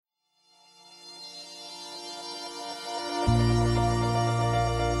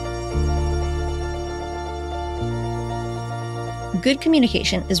Good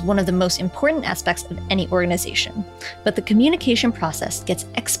communication is one of the most important aspects of any organization, but the communication process gets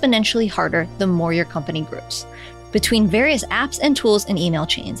exponentially harder the more your company grows. Between various apps and tools and email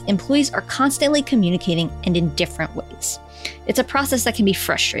chains, employees are constantly communicating and in different ways. It's a process that can be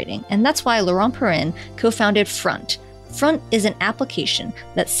frustrating, and that's why Laurent Perrin co-founded Front. Front is an application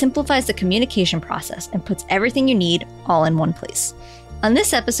that simplifies the communication process and puts everything you need all in one place. On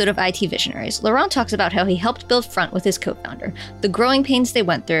this episode of IT Visionaries, Laurent talks about how he helped build Front with his co-founder, the growing pains they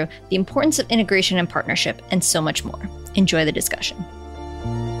went through, the importance of integration and partnership, and so much more. Enjoy the discussion.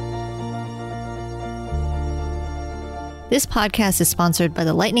 This podcast is sponsored by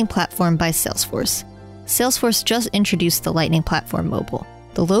the Lightning Platform by Salesforce. Salesforce just introduced the Lightning Platform Mobile,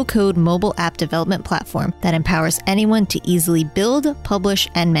 the low-code mobile app development platform that empowers anyone to easily build, publish,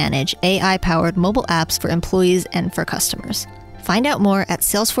 and manage AI-powered mobile apps for employees and for customers. Find out more at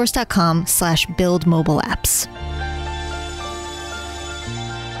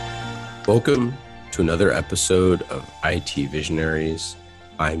salesforce.com/buildmobileapps. Welcome to another episode of IT Visionaries.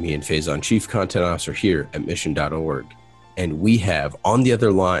 I'm Ian Faison, Chief Content Officer here at Mission.org. And we have on the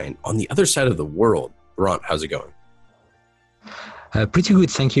other line, on the other side of the world, Laurent, how's it going? Pretty good,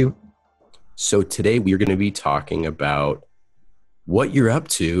 thank you. So today we are going to be talking about what you're up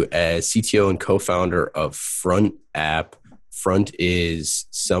to as CTO and co-founder of Front App. Front is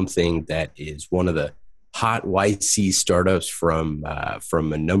something that is one of the hot YC startups from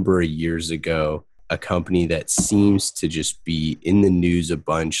a number of years ago, a company that seems to just be in the news a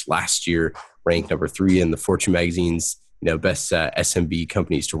bunch. Last year, ranked number 3 in the Fortune magazine's best SMB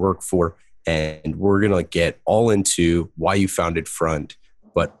companies to work for. And we're going to get all into why you founded Front.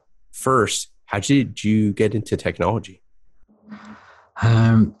 But first, how did you get into technology?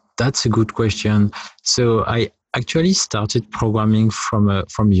 That's a good question. So I actually started programming from a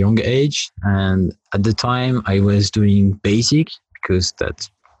young age. And at the time, I was doing BASIC because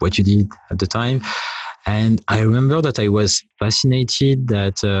that's what you did at the time. And I remember that I was fascinated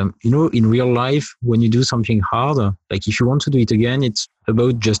that, in real life, when you do something hard, like if you want to do it again, it's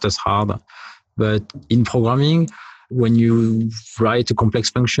about just as hard. But in programming, when you write a complex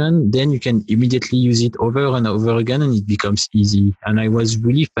function, then you can immediately use it over and over again, and it becomes easy. And I was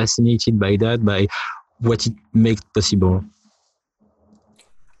really fascinated by that, by what it makes possible.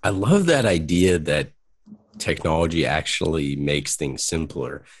 I love that idea that technology actually makes things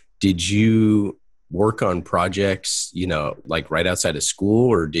simpler. Did you work on projects, like right outside of school,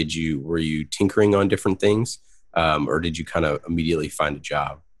 or were you tinkering on different things, or did you kind of immediately find a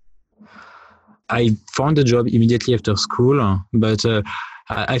job? I found a job immediately after school, but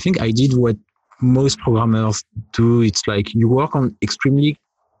I think I did what most programmers do. It's like you work on extremely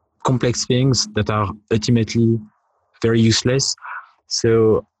complex things that are ultimately very useless.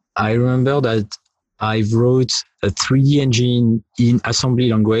 So I remember that I wrote a 3D engine in assembly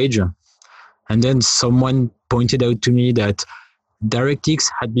language. And then someone pointed out to me that DirectX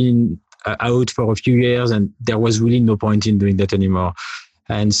had been out for a few years and there was really no point in doing that anymore.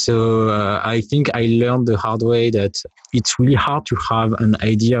 And so I think I learned the hard way that it's really hard to have an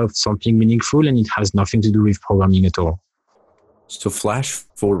idea of something meaningful and it has nothing to do with programming at all. So flash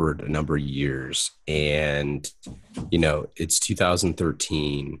forward a number of years and, it's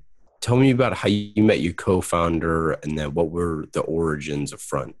 2013. Tell me about how you met your co-founder and then what were the origins of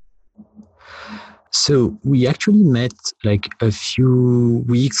Front? So we actually met like a few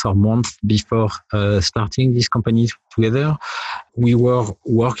weeks or months before starting this company together. We were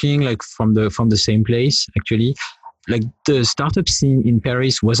working like from the same place actually. Like the startup scene in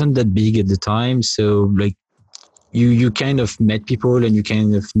Paris wasn't that big at the time, so like you kind of met people and you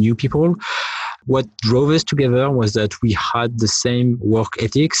kind of knew people. What drove us together was that we had the same work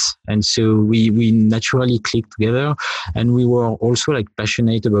ethics, and so we naturally clicked together, and we were also like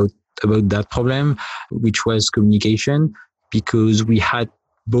passionate about that problem, which was communication, because we had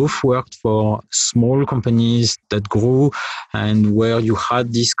both worked for small companies that grew and where you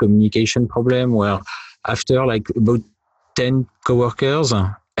had this communication problem where after like about 10 coworkers,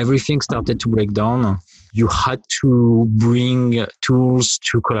 everything started to break down. You had to bring tools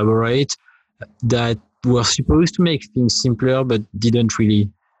to collaborate that were supposed to make things simpler, but didn't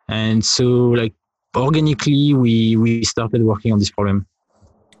really. And so like organically, we started working on this problem.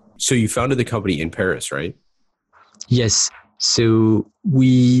 So you founded the company in Paris, right? Yes. So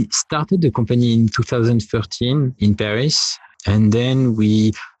we started the company in 2013 in Paris. And then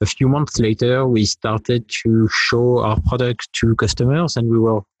a few months later, we started to show our product to customers and we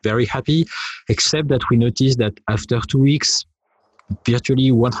were very happy, except that we noticed that after 2 weeks,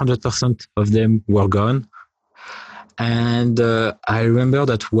 virtually 100% of them were gone. And I remember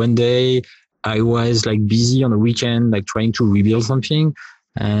that one day I was like busy on the weekend, like trying to rebuild something.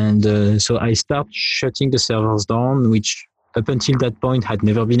 And so I start shutting the servers down, which up until that point had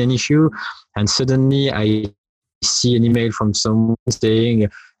never been an issue. And suddenly I see an email from someone saying,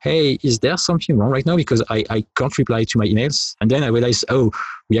 hey, is there something wrong right now? Because I can't reply to my emails. And then I realized, oh,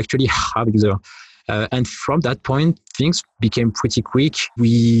 we actually have a user. And from that point, things became pretty quick.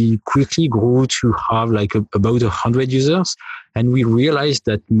 We quickly grew to have like about 100 users. And we realized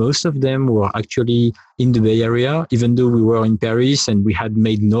that most of them were actually in the Bay Area, even though we were in Paris and we had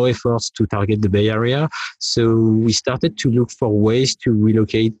made no efforts to target the Bay Area. So we started to look for ways to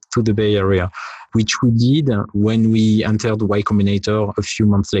relocate to the Bay Area, which we did when we entered Y Combinator a few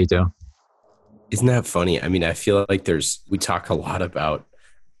months later. Isn't that funny? I mean, I feel like we talk a lot about,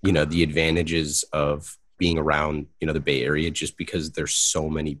 the advantages of being around, the Bay Area, just because there's so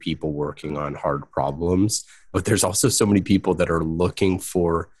many people working on hard problems, but there's also so many people that are looking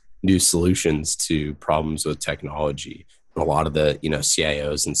for new solutions to problems with technology. And a lot of the,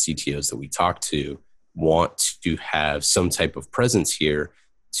 CIOs and CTOs that we talk to want to have some type of presence here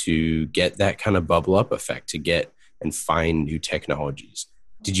to get that kind of bubble up effect, to get and find new technologies.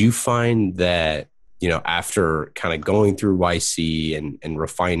 Did you find that, after kind of going through YC and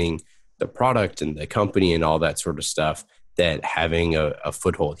refining the product and the company and all that sort of stuff, that having a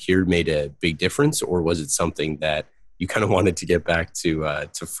foothold here made a big difference? Or was it something that you kind of wanted to get back to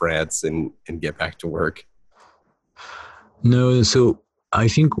France and get back to work? No, so I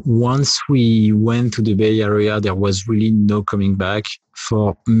think once we went to the Bay Area, there was really no coming back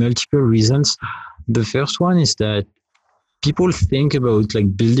for multiple reasons. The first one is that people think about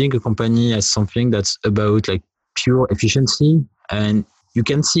like building a company as something that's about like pure efficiency, and you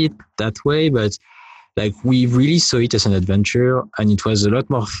can see it that way, but like we really saw it as an adventure, and it was a lot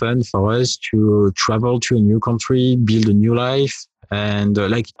more fun for us to travel to a new country, build a new life, and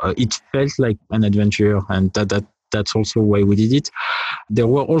it felt like an adventure, and that's also why we did it. There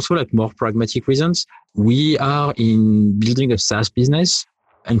were also like more pragmatic reasons. We are in building a SaaS business,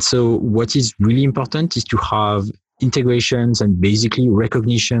 and so what is really important is to have integrations and basically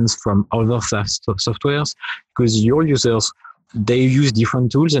recognitions from other SaaS softwares, because your users, they use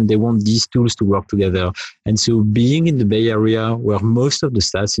different tools and they want these tools to work together. And so being in the Bay Area, where most of the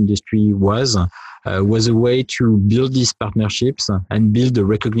SaaS industry was a way to build these partnerships and build the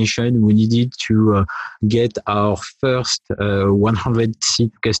recognition we needed to get our first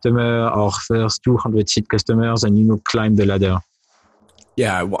 100-seat customer, our first 200-seat customers, and, climb the ladder.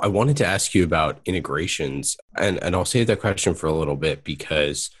 Yeah, I wanted to ask you about integrations, and I'll save that question for a little bit,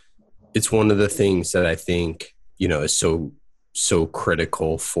 because it's one of the things that I think, is so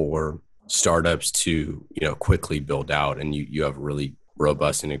critical for startups to, quickly build out, and you have really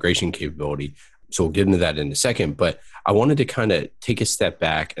robust integration capability. So we'll get into that in a second, but I wanted to kind of take a step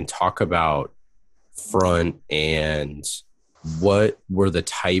back and talk about Front and what were the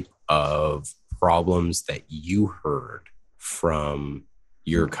type of problems that you heard from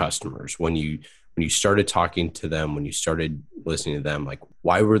your customers when you started talking to them, when you started listening to them. Like,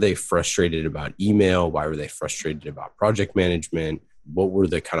 why were they frustrated about email? Why were they frustrated about project management? What were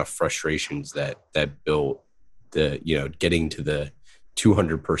the kind of frustrations that built the, getting to the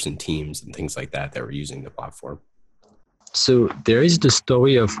 200-person teams and things like that were using the platform? So there is the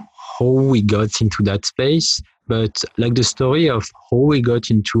story of how we got into that space, but like the story of how we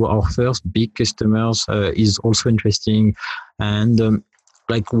got into our first big customers is also interesting. And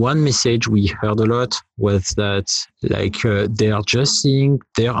like one message we heard a lot was that they are just seeing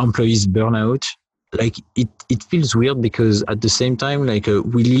their employees burn out. Like it feels weird, because at the same time,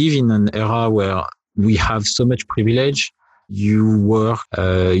 we live in an era where we have so much privilege. You work,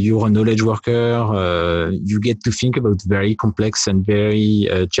 you're a knowledge worker, you get to think about very complex and very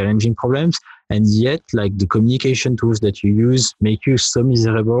challenging problems. And yet, the communication tools that you use make you so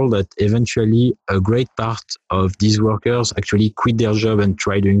miserable that eventually a great part of these workers actually quit their job and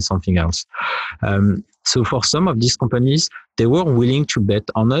try doing something else. So for some of these companies, they were willing to bet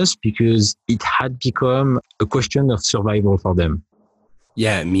on us because it had become a question of survival for them.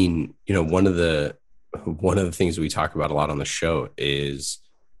 Yeah, I mean, one of the things we talk about a lot on the show is,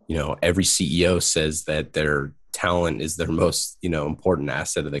 every CEO says that their talent is their most, important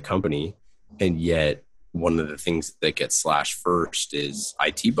asset of the company. And yet one of the things that gets slashed first is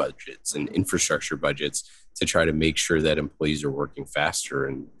IT budgets and infrastructure budgets to try to make sure that employees are working faster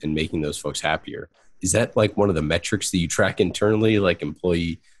and making those folks happier. Is that like one of the metrics that you track internally, like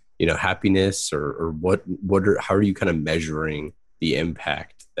employee, happiness, or how are you kind of measuring the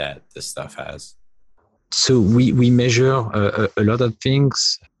impact that this stuff has? So we measure a lot of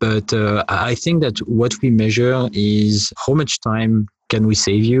things, but I think that what we measure is how much time can we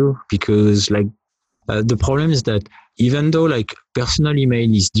save you? Because the problem is that even though like personal email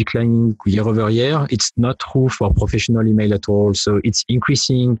is declining year over year, it's not true for professional email at all. So it's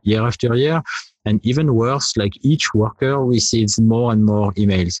increasing year after year. And even worse, like each worker receives more and more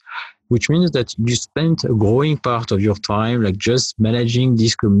emails, which means that you spend a growing part of your time like just managing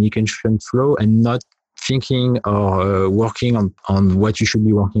this communication flow and not thinking or working on what you should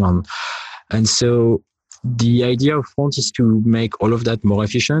be working on. And so the idea of Front is to make all of that more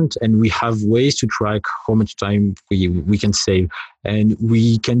efficient, and we have ways to track how much time we can save. And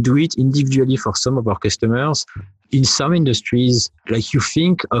we can do it individually for some of our customers. In some industries, like you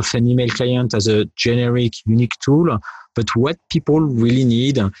think of an email client as a generic, unique tool, but what people really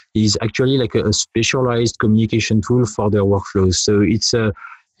need is actually like a specialized communication tool for their workflows. So it's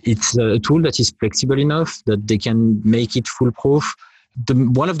a tool that is flexible enough that they can make it foolproof.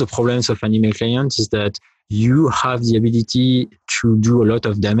 One of the problems of an email client is that you have the ability to do a lot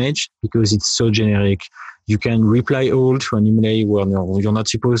of damage because it's so generic. You can reply all to an email where you're not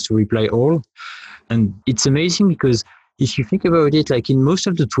supposed to reply all. And it's amazing because if you think about it, like in most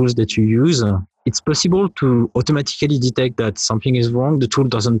of the tools that you use, it's possible to automatically detect that something is wrong. The tool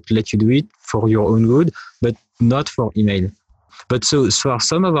doesn't let you do it for your own good, but not for email. But so for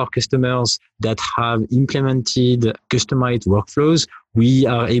some of our customers that have implemented customized workflows, we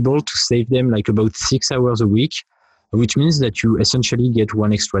are able to save them like about 6 hours a week, which means that you essentially get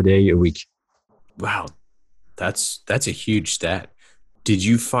 1 extra day a week. Wow, that's a huge stat. Did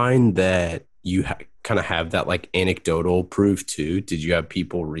you find that you kind of have that like anecdotal proof too? Did you have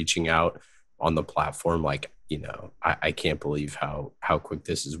people reaching out on the platform like, you know, I can't believe how quick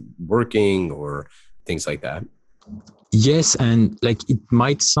this is working or things like that? Yes, and like it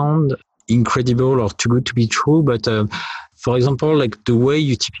might sound incredible or too good to be true, but for example, like the way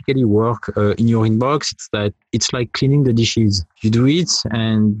you typically work in your inbox, it's like cleaning the dishes. You do it,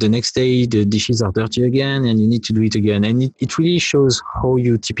 and the next day the dishes are dirty again, and you need to do it again. And it really shows how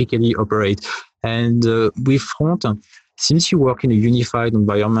you typically operate. And with Front, since you work in a unified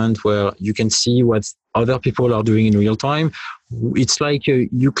environment where you can see what other people are doing in real time, it's like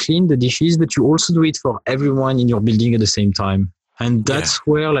you clean the dishes, but you also do it for everyone in your building at the same time. And that's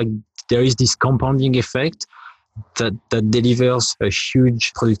where like there is this compounding effect that delivers a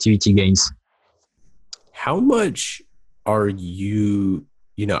huge productivity gains. How much are you,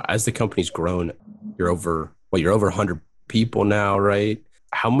 as the company's grown, you're over 100 people now, right?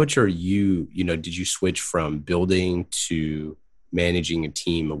 How much are you, did you switch from building to managing a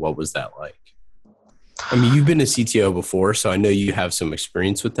team, and what was that like? I mean, you've been a CTO before, so I know you have some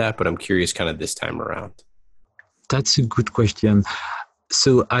experience with that, but I'm curious kind of this time around. That's a good question.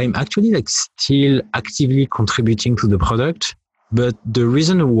 So I'm actually like still actively contributing to the product, but the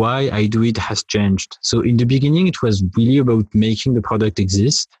reason why I do it has changed. So in the beginning, it was really about making the product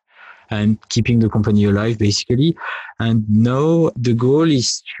exist and keeping the company alive, basically. And now the goal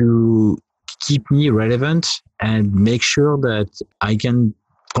is to keep me relevant and make sure that I can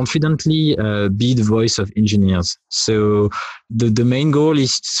confidently be the voice of engineers. So the main goal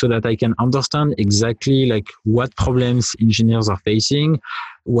is so that I can understand exactly like what problems engineers are facing,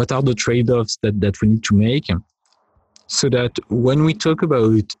 what are the trade-offs that we need to make, so that when we talk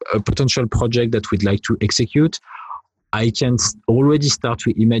about a potential project that we'd like to execute, I can already start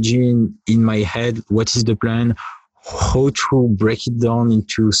to imagine in my head what is the plan, how to break it down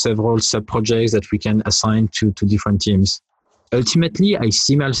into several sub-projects that we can assign to different teams. Ultimately, I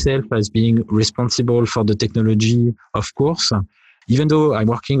see myself as being responsible for the technology, of course, even though I'm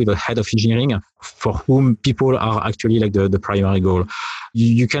working with a head of engineering for whom people are actually like the primary goal.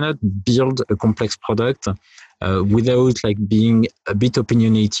 You cannot build a complex product without like being a bit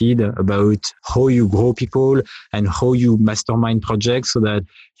opinionated about how you grow people and how you mastermind projects so that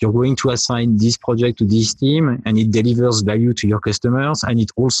you're going to assign this project to this team and it delivers value to your customers and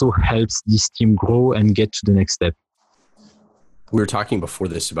it also helps this team grow and get to the next step. We were talking before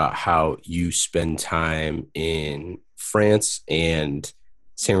this about how you spend time in France and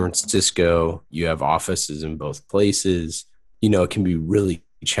San Francisco. You have offices in both places. It can be really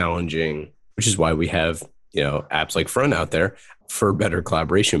challenging, which is why we have, apps like Front out there for better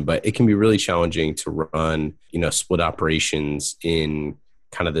collaboration. But it can be really challenging to run, split operations in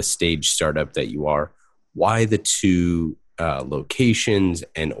kind of the stage startup that you are. Why the two locations?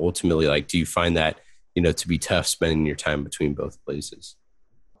 And ultimately, like, do you find that to be tough spending your time between both places?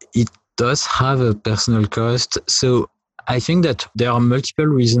 It does have a personal cost. So I think that there are multiple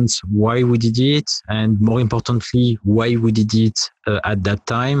reasons why we did it, and more importantly, why we did it at that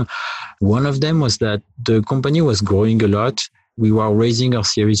time. One of them was that the company was growing a lot. We were raising our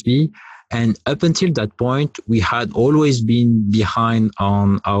Series B, And up until that point, we had always been behind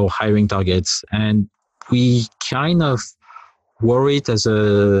on our hiring targets. And we kind of worried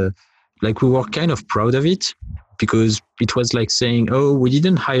we were kind of proud of it, because it was like saying, oh, we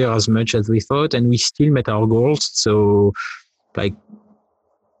didn't hire as much as we thought and we still met our goals. So like,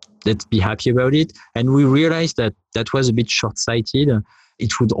 let's be happy about it. And we realized that that was a bit short-sighted.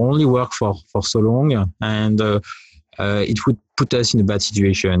 It would only work for so long, and it would put us in a bad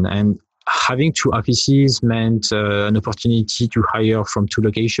situation. And having 2 offices meant an opportunity to hire from 2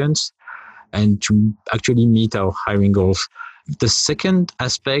 locations and to actually meet our hiring goals. The second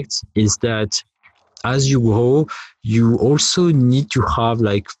aspect is that as you grow, you also need to have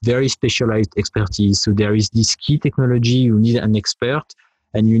like very specialized expertise. So there is this key technology, you need an expert,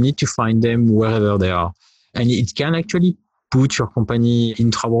 and you need to find them wherever they are. And it can actually put your company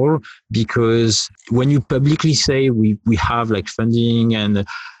in trouble, because when you publicly say we have like funding, and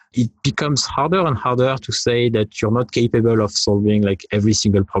it becomes harder and harder to say that you're not capable of solving like every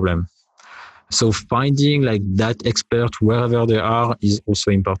single problem. So finding like that expert wherever they are is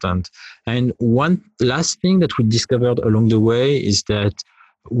also important. And one last thing that we discovered along the way is that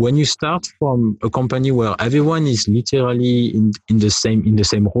when you start from a company where everyone is literally in the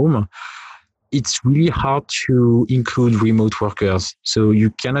same room, it's really hard to include remote workers. So you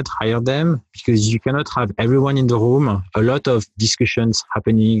cannot hire them because you cannot have everyone in the room, a lot of discussions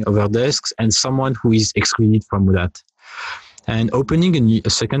happening over desks, and someone who is excluded from that. And opening a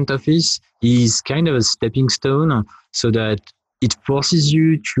second office is kind of a stepping stone, so that it forces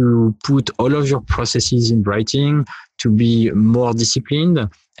you to put all of your processes in writing, to be more disciplined,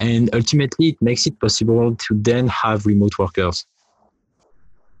 and ultimately it makes it possible to then have remote workers.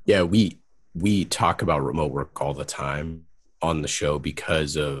 Yeah, we talk about remote work all the time on the show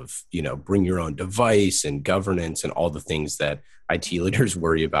because of, bring your own device and governance and all the things that IT leaders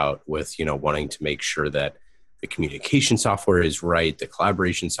worry about with, wanting to make sure that the communication software is right, the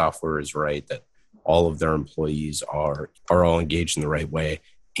collaboration software is right, that all of their employees are all engaged in the right way.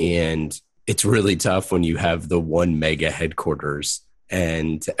 And it's really tough when you have the one mega headquarters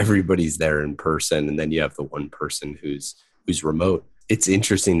and everybody's there in person, and then you have the one person who's remote. It's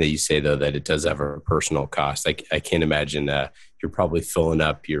interesting that you say, though, that it does have a personal cost. I can't imagine you're probably filling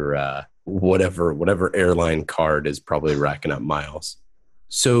up your whatever airline card is probably racking up miles.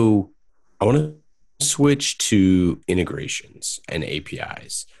 So I want to switch to integrations and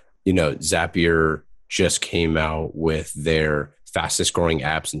APIs. Zapier just came out with their fastest growing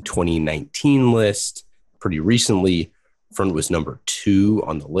apps in 2019 list pretty recently. Front was number 2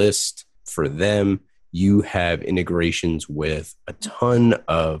 on the list for them. You have integrations with a ton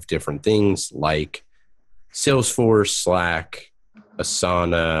of different things like Salesforce, Slack,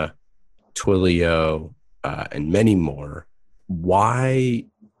 Asana, Twilio, and many more. Why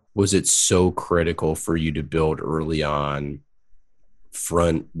was it so critical for you to build early on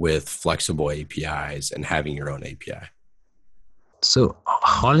Front with flexible APIs and having your own API? So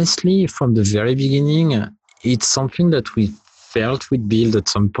honestly, from the very beginning, it's something that we felt we'd build at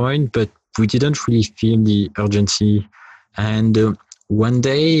some point, but we didn't really feel the urgency. And one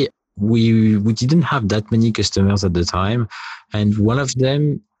day, we didn't have that many customers at the time. And one of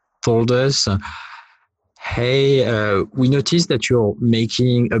them told us, hey, we noticed that you're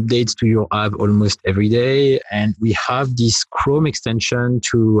making updates to your app almost every day, and we have this Chrome extension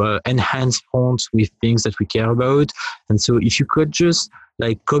to enhance fonts with things that we care about. And so if you could just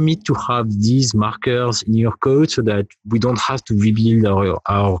commit to have these markers in your code so that we don't have to rebuild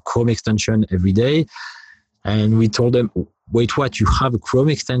our Chrome extension every day. And we told them, wait, what? You have a Chrome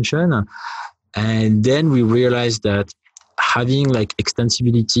extension? And then we realized that having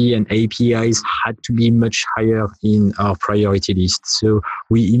extensibility and APIs had to be much higher in our priority list. So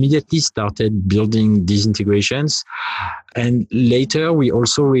we immediately started building these integrations. And later we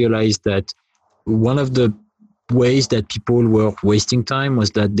also realized that one of the ways that people were wasting time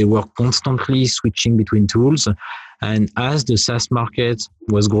was that they were constantly switching between tools. And as the SaaS market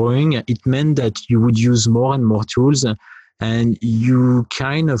was growing, it meant that you would use more and more tools, and you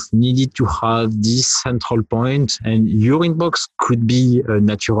kind of needed to have this central point, and your inbox could be a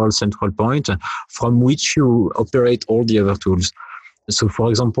natural central point from which you operate all the other tools. So for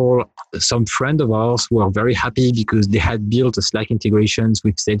example, some friends of ours were very happy because they had built a Slack integrations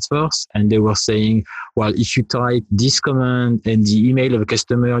with Salesforce, and they were saying, well, if you type this command and the email of a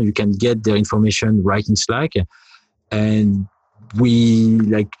customer, you can get their information right in Slack. And we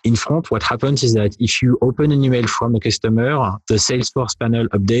in Front, what happens is that if you open an email from a customer, the Salesforce panel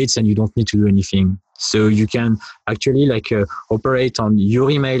updates and you don't need to do anything. So you can actually operate on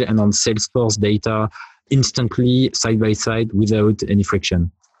your email and on Salesforce data instantly, side by side, without any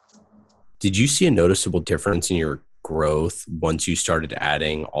friction. Did you see a noticeable difference in your growth once you started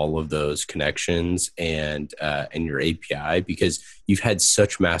adding all of those connections and your API? Because you've had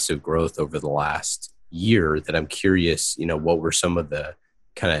such massive growth over the last year that I'm curious, what were some of the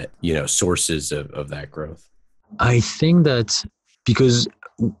kind of, sources of that growth? I think that because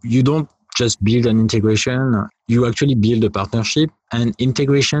you don't just build an integration, you actually build a partnership, and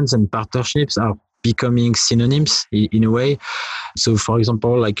integrations and partnerships are becoming synonyms in a way. So for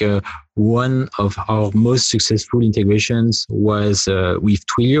example, one of our most successful integrations was with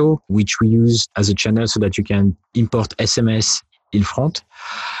Twilio, which we use as a channel so that you can import SMS in front.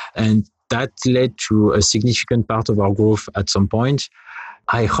 And that led to a significant part of our growth at some point.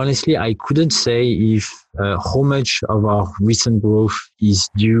 I couldn't say if how much of our recent growth is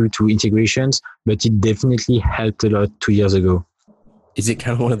due to integrations, but it definitely helped a lot 2 years ago. Is it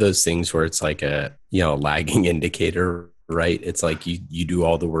kind of one of those things where it's like a lagging indicator, right? It's like you do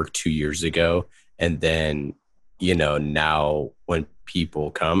all the work 2 years ago, and then now when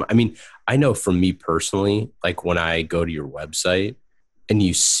people come, I mean, I know for me personally, like when I go to your website and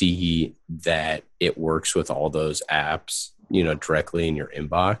you see that it works with all those apps, directly in your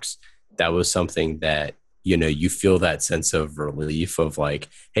inbox, that was something that, you feel that sense of relief of like,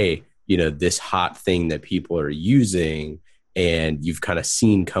 hey, this hot thing that people are using and you've kind of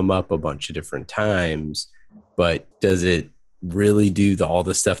seen come up a bunch of different times, but does it really do all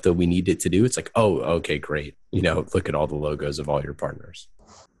the stuff that we need it to do? It's like, oh, okay, great. Look at all the logos of all your partners.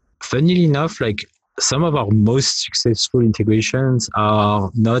 Funnily enough, some of our most successful integrations are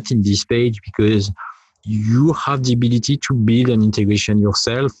not in this page because you have the ability to build an integration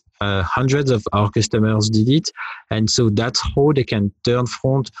yourself. Hundreds of our customers did it. And so that's how they can turn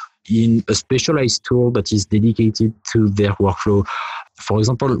front in a specialized tool that is dedicated to their workflow. For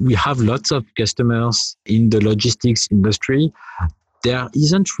example, we have lots of customers in the logistics industry. There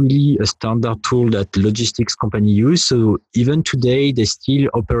isn't really a standard tool that logistics company use. So even today, they still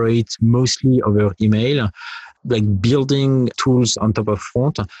operate mostly over email. Building tools on top of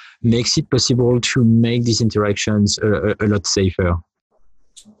Front makes it possible to make these interactions a lot safer.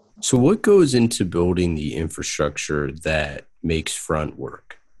 So what goes into building the infrastructure that makes Front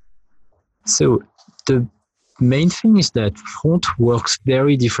work? So the main thing is that Front works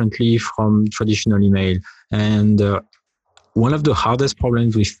very differently from traditional email. And one of the hardest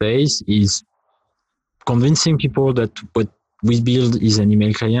problems we face is convincing people that what we build is an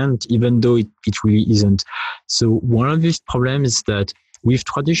email client, even though it really isn't. So one of these problems is that with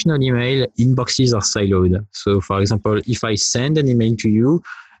traditional email, inboxes are siloed. So for example, if I send an email to you,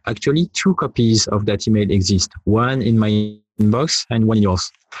 actually 2 copies of that email exist, one in my inbox and one in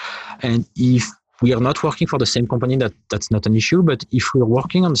yours. And if we are not working for the same company, that's not an issue. But if we're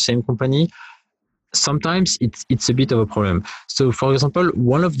working on the same company, sometimes it's a bit of a problem. So for example,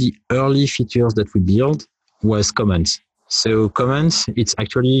 one of the early features that we built was comments. So comments, it's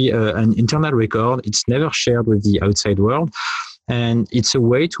actually an internal record. It's never shared with the outside world. And it's a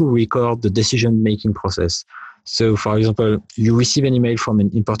way to record the decision-making process. So for example, you receive an email from an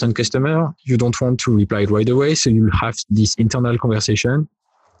important customer. You don't want to reply right away. So you have this internal conversation.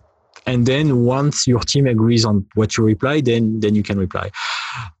 And then once your team agrees on what you reply, then you can reply.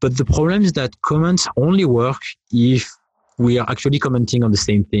 But the problem is that comments only work if we are actually commenting on the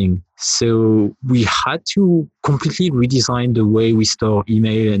same thing. So we had to completely redesign the way we store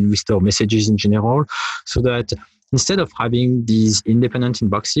email and we store messages in general, so that instead of having these independent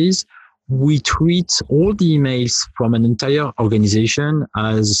inboxes, we treat all the emails from an entire organization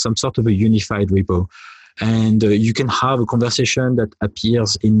as some sort of a unified repo. And you can have a conversation that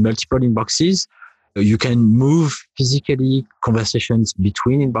appears in multiple inboxes. You can move physically conversations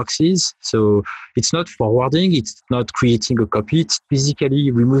between inboxes. So it's not forwarding, it's not creating a copy, it's physically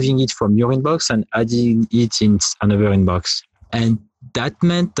removing it from your inbox and adding it in another inbox. And that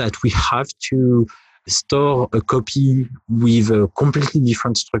meant that we have to store a copy with a completely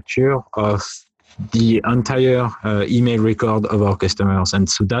different structure of the entire email record of our customers. And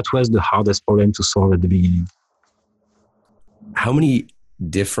so that was the hardest problem to solve at the beginning. How many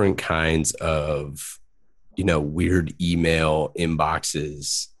different kinds of, weird email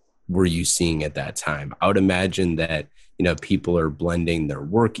inboxes were you seeing at that time? I would imagine that, people are blending their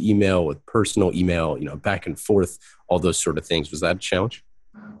work email with personal email, back and forth, all those sort of things. Was that a challenge?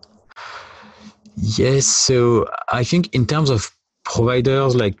 Yes. So I think in terms of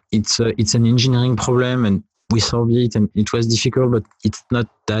providers, it's an engineering problem and we solved it and it was difficult, but it's not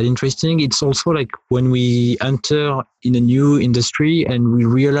that interesting. It's also when we enter in a new industry and we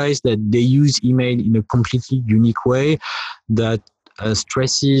realize that they use email in a completely unique way that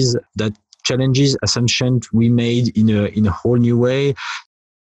stresses, that challenges assumptions we made in a whole new way.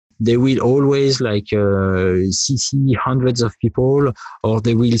 they will always CC hundreds of people, or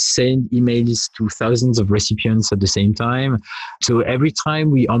they will send emails to thousands of recipients at the same time. So every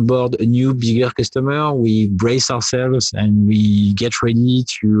time we onboard a new bigger customer, we brace ourselves and we get ready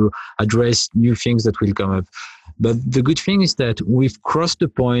to address new things that will come up. But the good thing is that we've crossed the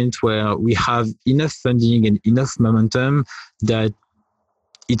point where we have enough funding and enough momentum that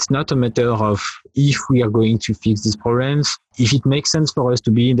it's not a matter of if we are going to fix these problems. If it makes sense for us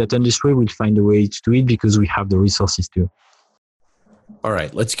to be in that industry, we'll find a way to do it because we have the resources to. All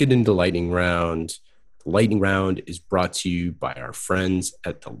right, let's get into Lightning Round. The Lightning Round is brought to you by our friends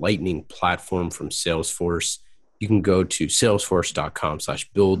at the Lightning platform from Salesforce. You can go to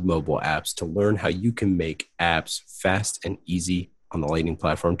salesforce.com/buildmobileapps to learn how you can make apps fast and easy on the Lightning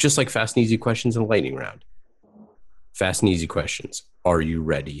platform, just like fast and easy questions in the Lightning Round. Fast and easy questions. Are you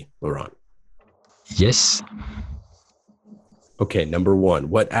ready, Laurent? Yes. Okay, number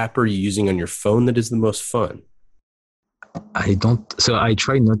one, what app are you using on your phone that is the most fun? I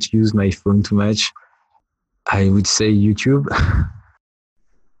try not to use my phone too much. I would say YouTube.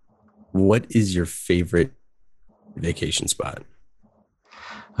 What is your favorite vacation spot?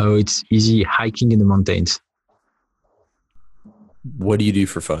 Oh, it's easy, hiking in the mountains. What do you do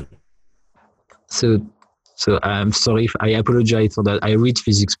for fun? So I'm sorry if I apologize for that. I read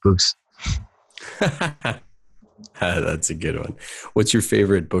physics books. That's a good one. What's your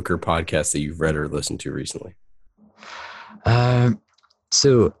favorite book or podcast that you've read or listened to recently? There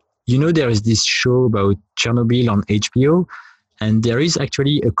is this show about Chernobyl on HBO, and there is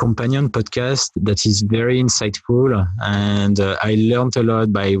actually a companion podcast that is very insightful, and I learned a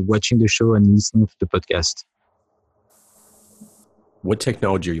lot by watching the show and listening to the podcast. What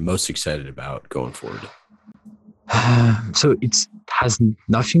technology are you most excited about going forward? So it has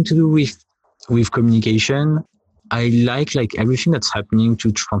nothing to do with communication. I like everything that's happening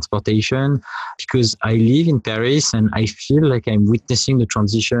to transportation because I live in Paris and I feel like I'm witnessing the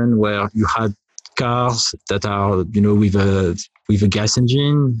transition where you had cars that are, with a gas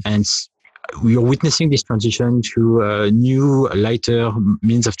engine, and we are witnessing this transition to new, lighter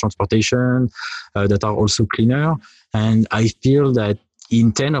means of transportation that are also cleaner. And I feel that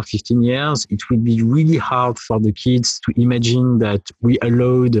in 10 or 15 years, it will be really hard for the kids to imagine that we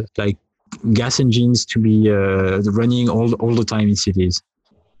allowed gas engines to be running all the time in cities.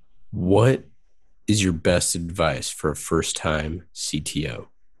 What is your best advice for a first-time CTO?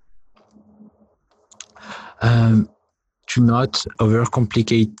 To not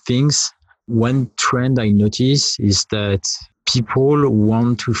overcomplicate things. One trend I notice is that people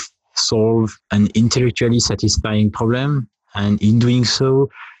want to solve an intellectually satisfying problem, and in doing so,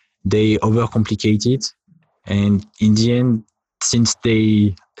 they overcomplicate it. And in the end, since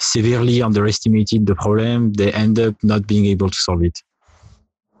they severely underestimated the problem, they end up not being able to solve it.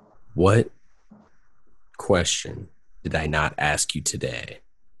 What question did I not ask you today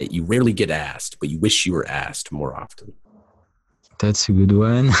that you rarely get asked, but you wish you were asked more often? That's a good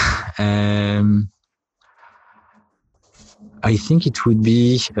one. I think it would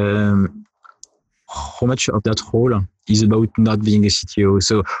be how much of that role is about not being a CTO.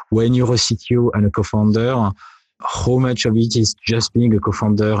 So when you're a CTO and a co-founder, how much of it is just being a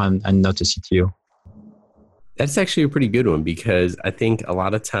co-founder and not a CTO? That's actually a pretty good one, because I think a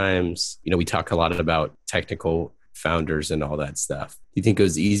lot of times, we talk a lot about technical founders and all that stuff. Do you think it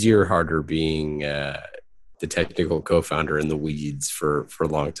was easier or harder being the technical co-founder in the weeds for a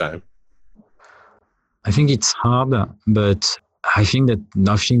long time? I think it's hard, but I think that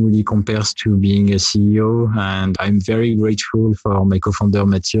nothing really compares to being a CEO. And I'm very grateful for my co-founder,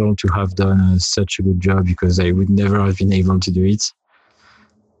 Mathieu, to have done such a good job, because I would never have been able to do it.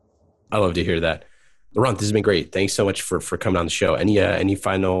 I love to hear that. Laurent, this has been great. Thanks so much for coming on the show. Any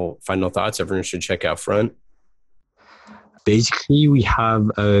final thoughts? Everyone should check out Front. Basically, we have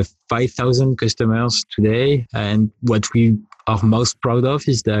 5,000 customers today. And what we are most proud of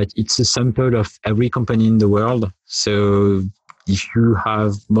is that it's a sample of every company in the world. So if you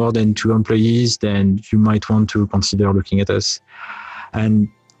have more than 2 employees, then you might want to consider looking at us. And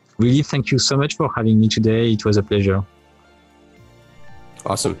really, thank you so much for having me today. It was a pleasure.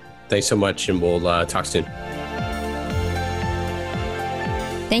 Awesome. Thanks so much, and we'll talk soon.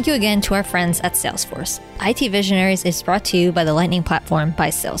 Thank you again to our friends at Salesforce. IT Visionaries is brought to you by the Lightning Platform by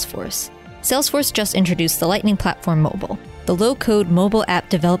Salesforce. Salesforce just introduced the Lightning Platform Mobile, the low-code mobile app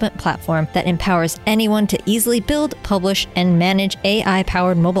development platform that empowers anyone to easily build, publish, and manage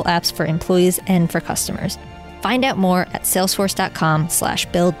AI-powered mobile apps for employees and for customers. Find out more at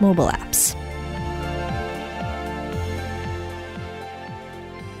salesforce.com/buildmobileapps.